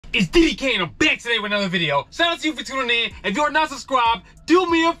It's DDK and I'm back today with another video. Shout out to you for tuning in. If you're not subscribed, do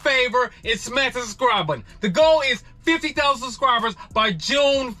me a favor and smash the subscribe button. The goal is 50,000 subscribers by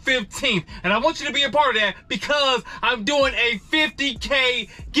June 15th. And I want you to be a part of that because I'm doing a 50K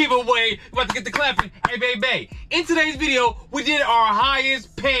giveaway. We're about to get the clapping. Hey, baby. In today's video, we did our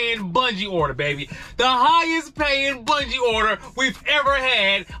highest paying Bungii order, baby. The highest paying Bungii order we've ever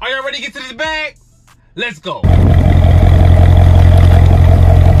had. Are y'all ready to get to this bag? Let's go.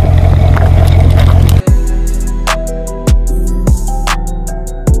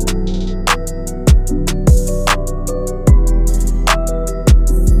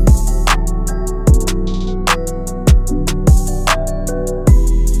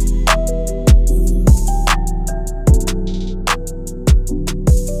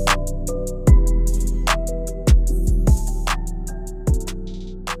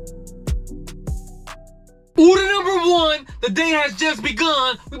 Order number one, the day has just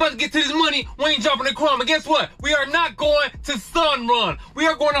begun. We about to get to this money. We ain't dropping the crumb. And guess what? We are not going to Sun Run. We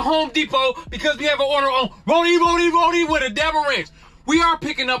are going to Home Depot because we have an order on Rody with a dabber wrench. We are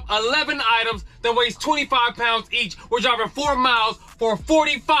picking up 11 items that weighs 25 pounds each. We're driving 4 miles for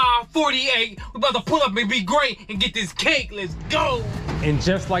 48. We're about to pull up and be great and get this cake. Let's go. And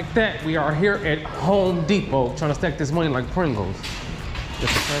just like that, we are here at Home Depot trying to stack this money like Pringles.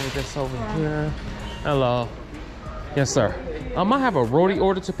 Just serve this over here. Hello. Yes, sir. I have a Rody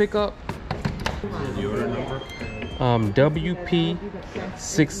order to pick up. The order number? WP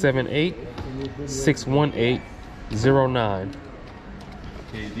 678-61809.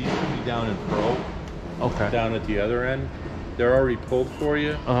 Okay, these should be down in Pro. Okay. Down at the other end. They're already pulled for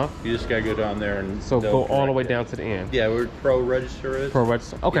you. Uh-huh. You just gotta go down there and so go all the way down to the end. Yeah, where Pro Register is. Pro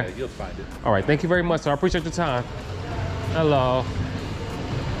Register. Okay. Yeah, you'll find it. All right. Thank you very much, sir. I appreciate your time. Hello.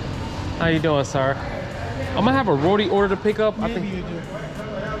 How you doing, sir? I'm gonna have a Rody order to pick up. Maybe I think you do.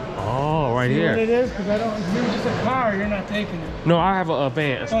 Oh, right See here. what it is? Because I don't. If you're just a car, you're not taking it. No, I have a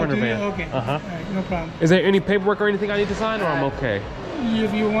van, a Sprinter do you? van. Okay. Uh-huh. All right, no problem. Is there any paperwork or anything I need to sign, or I'm okay?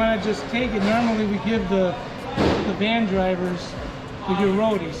 If you want to just take it, normally we give the van drivers with your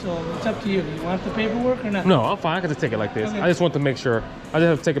roadie, so it's up to you. You want the paperwork or not? No, I'm fine. I can just take it like this. Okay. I just want to make sure. I just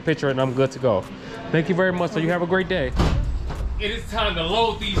have to take a picture and I'm good to go. Thank you very much. So you have a great day. It is time to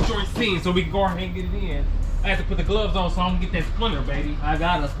load these joints in so we can go ahead and get it in. I have to put the gloves on so I'm gonna get that splinter, baby. I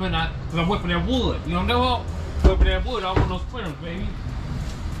got a splinter because I'm whipping that wood. You know what? Whipping that wood, I want those splinters, baby.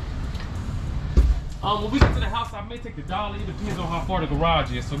 When we get to the house, I may take the dolly. It depends on how far the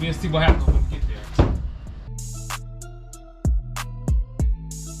garage is. So we'll see what happens when we get there.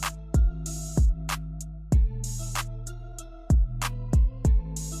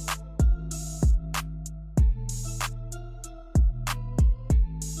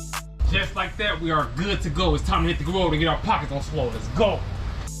 Just like that, we are good to go. It's time to hit the road and get our pockets on swole. Let's go.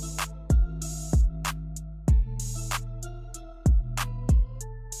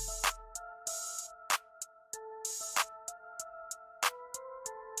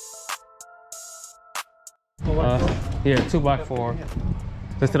 Yeah, 2x4.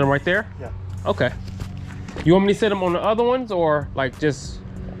 Let's set them right there? Yeah. Okay. You want me to set them on the other ones or like just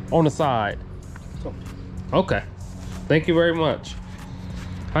on the side? So. Okay. Thank you very much.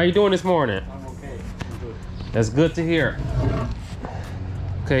 How you doing this morning? I'm okay. I'm good. That's good to hear.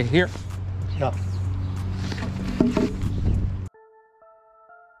 Okay, here. Yeah.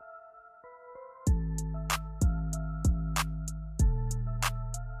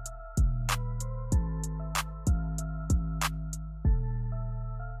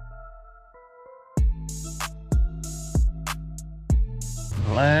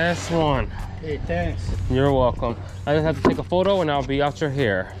 Last one. Hey, thanks. You're welcome. I just have to take a photo and I'll be out your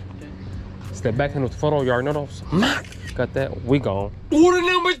hair. Step back in with the photo, you already know those. Got that, we gone. Order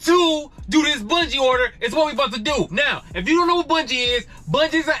number 2, do this Bungii order, is what we about to do. Now, if you don't know what Bungii is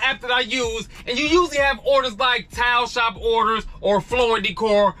an app that I use, and you usually have orders like tile shop orders or floor and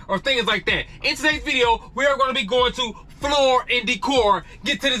decor or things like that. In today's video, we are gonna be going to floor and decor,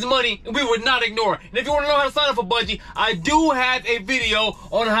 get to this money, and we would not ignore it. And if you want to know how to sign up for Bungii, I do have a video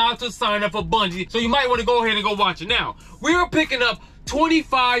on how to sign up for Bungii, so you might want to go ahead and go watch it. Now, we are picking up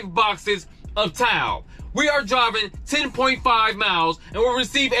 25 boxes of tile. We are driving 10.5 miles, and we'll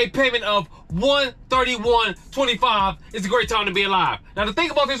receive a payment of $131.25. It's a great time to be alive. Now, the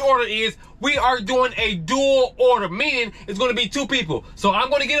thing about this order is we are doing a dual order, meaning it's going to be 2 people. So I'm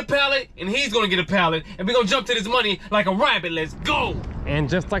going to get a pallet, and he's going to get a pallet, and we're going to jump to this money like a rabbit. Let's go. And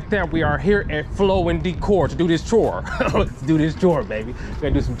just like that, we are here at Flow and Decor to do this chore. Let's do this chore, baby. We're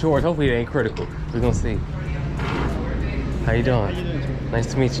going to do some chores. Hopefully it ain't critical. We're going to see. How you doing? How you doing, Jerome? Nice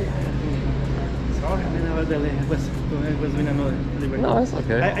to meet you. So, It was been another delivery. No, that's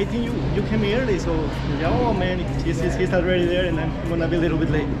okay. I think you came early, so yeah, oh man, he's already there, and I'm gonna be a little bit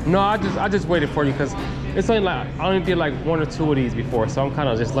late. No, I just waited for you because it's only like I only did like 1 or 2 of these before, so I'm kind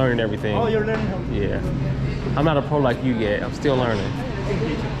of just learning everything. Oh, you're learning how? Yeah, I'm not a pro like you yet. I'm still learning.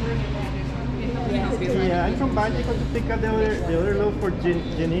 Yeah, I'm from Bungii. Going to pick up the other load for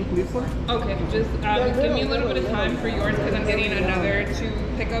Janine Clifford. Okay, just give me a little bit of time for yours because I'm getting another 2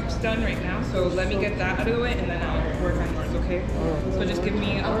 pickups done right now. So let me get that out of the way and then I'll work on yours, okay? So just give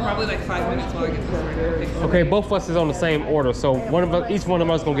me probably like 5 minutes while I get this started. Okay, both of us is on the same order, so each one of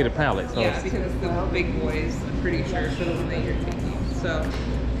us gonna get a pallet. So Yeah, because it's the big boys, I'm pretty sure, for the one that you're taking. So,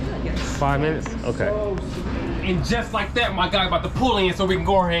 yes. 5 minutes? Okay. And just like that, my guy about to pull in so we can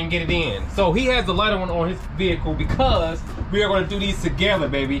go ahead and get it in. So he has the lighter one on his vehicle because we are going to do these together,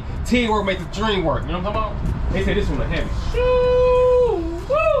 baby. Teamwork makes the dream work. You know what I'm talking about? They say this one is heavy. Shoo!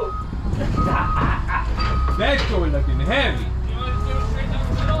 Woo! That's sure looking heavy. You want to do it straight down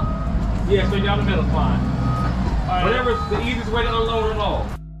the middle? Yeah, straight down the middle, fine. Right. Whatever's the easiest way to unload or load.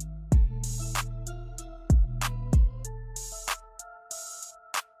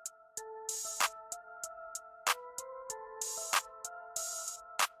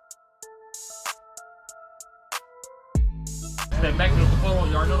 Step back to the photo,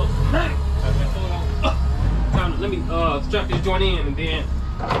 y'all know time to let me strap this joint in and then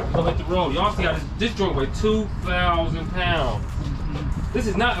go hit the road. Y'all see how this joint weighs 2,000 pounds. This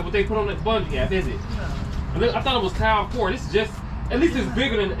is not what they put on that Bungii app, is it? I thought it was tile 4. This is just at least it's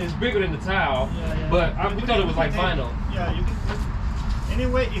bigger than the tile. Yeah. But we thought it was like vinyl. Yeah, you can.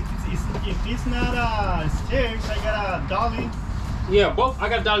 Anyway, if it's not stairs, I got a dolly. Yeah, both. I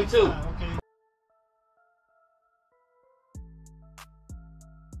got a dolly too. Okay.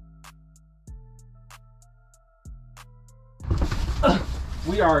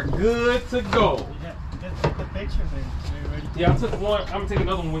 We are good to go. Yeah, get the picture then. We're ready. Yeah, I took one. I'm gonna take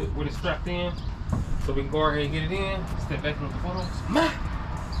another one with it strapped in, so we can go ahead and get it in. Step back from the photos.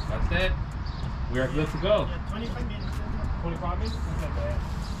 Like that. We are good to go. Yeah, 25 minutes. 25 minutes? That's not bad.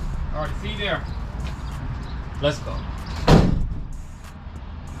 All right, see you there. Let's go.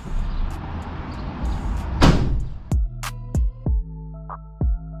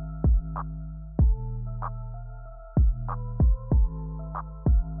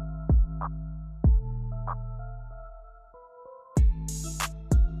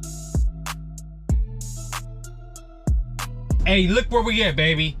 Hey, look where we at,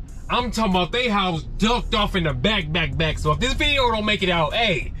 baby. I'm talking about they house ducked off in the back. So if this video don't make it out,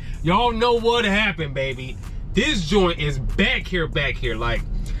 hey, y'all know what happened, baby. This joint is back here. Like,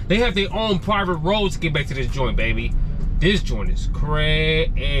 they have their own private roads to get back to this joint, baby. This joint is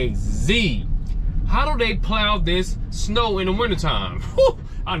crazy. How do they plow this snow in the wintertime? Whew,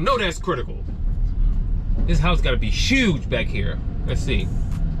 I know that's critical. This house gotta be huge back here. Let's see.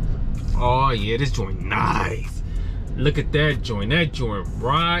 Oh yeah, this joint nice. Look at that joint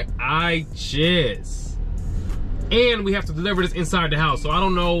right, just. And we have to deliver this inside the house, so I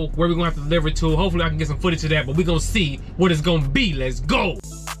don't know where we're gonna have to deliver it to. Hopefully I can get some footage of that, but we're gonna see what it's gonna be. Let's go.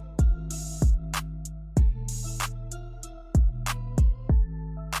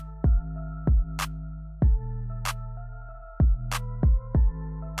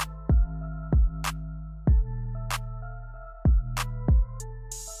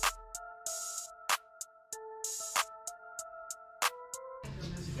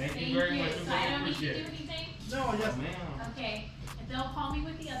 Thank you very much. So I don't need to do anything? No, yes, ma'am. Okay. And they'll call me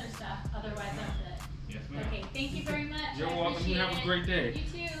with the other stuff. Otherwise, I'm good. Yes, ma'am. Okay. Thank you very much. You're I welcome. You have a great day.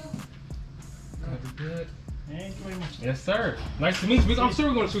 You too. That'll be good. thank you very much. Yes, sir. Nice to meet you. I'm sure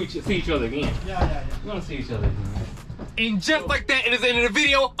we're going to see each other again. Yeah. We're going to see each other again. And just like that, it is the end of the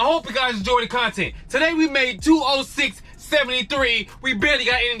video. I hope you guys enjoyed the content. Today we made 206.73. We barely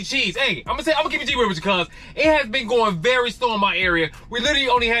got any cheese. Hey, I'm gonna give you G-Rivers because it has been going very slow in my area. We literally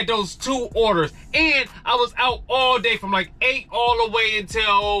only had those 2 orders. And I was out all day from like 8 all the way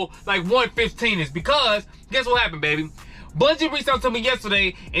until like 1:15ish because guess what happened, baby? Bungii reached out to me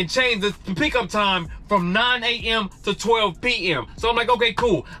yesterday and changed the pickup time from 9 a.m. to 12 p.m. So I'm like, okay,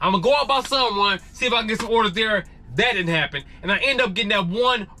 cool. I'm gonna go out by someone, see if I can get some orders there. That didn't happen. And I end up getting that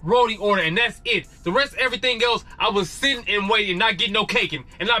 1 roadie order, and that's it. The rest, everything else, I was sitting and waiting, not getting no caking,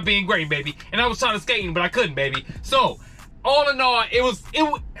 and not being great, baby. And I was trying to skating, but I couldn't, baby. So, all in all,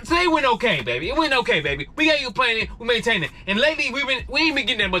 today went okay, baby. It went okay, baby. We got you playing it, we maintain it. And lately, we ain't been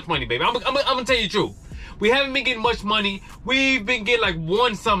getting that much money, baby. I'm gonna tell you the truth. We haven't been getting much money. We've been getting like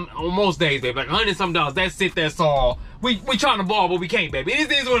on most days, baby. Like $100-something. That's it, that's all. We trying to ball, but we can't, baby. It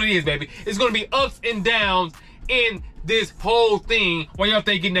is what it is, baby. It's gonna be ups and downs in this whole thing while y'all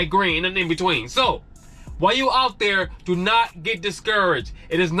think getting that green and in between. So, while you out there, do not get discouraged.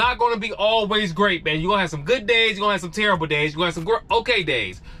 It is not going to be always great, man. You're going to have some good days. You're going to have some terrible days. You're going to have some okay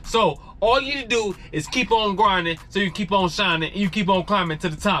days. So all you need to do is keep on grinding so you keep on shining and you keep on climbing to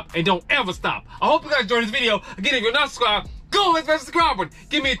the top and don't ever stop. I hope you guys enjoyed this video. Again, if you're not subscribed, go and subscribe button.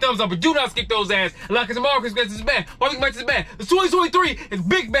 Give me a thumbs up, but do not skip those ads. And like tomorrow, Christmas is bad. Why we can make this bad? It's 2023. It's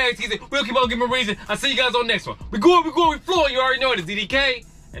big bag season. We'll keep on giving a reason. I'll see you guys on the next one. We flowing. You already know it. It's DDK,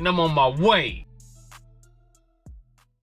 and I'm on my way.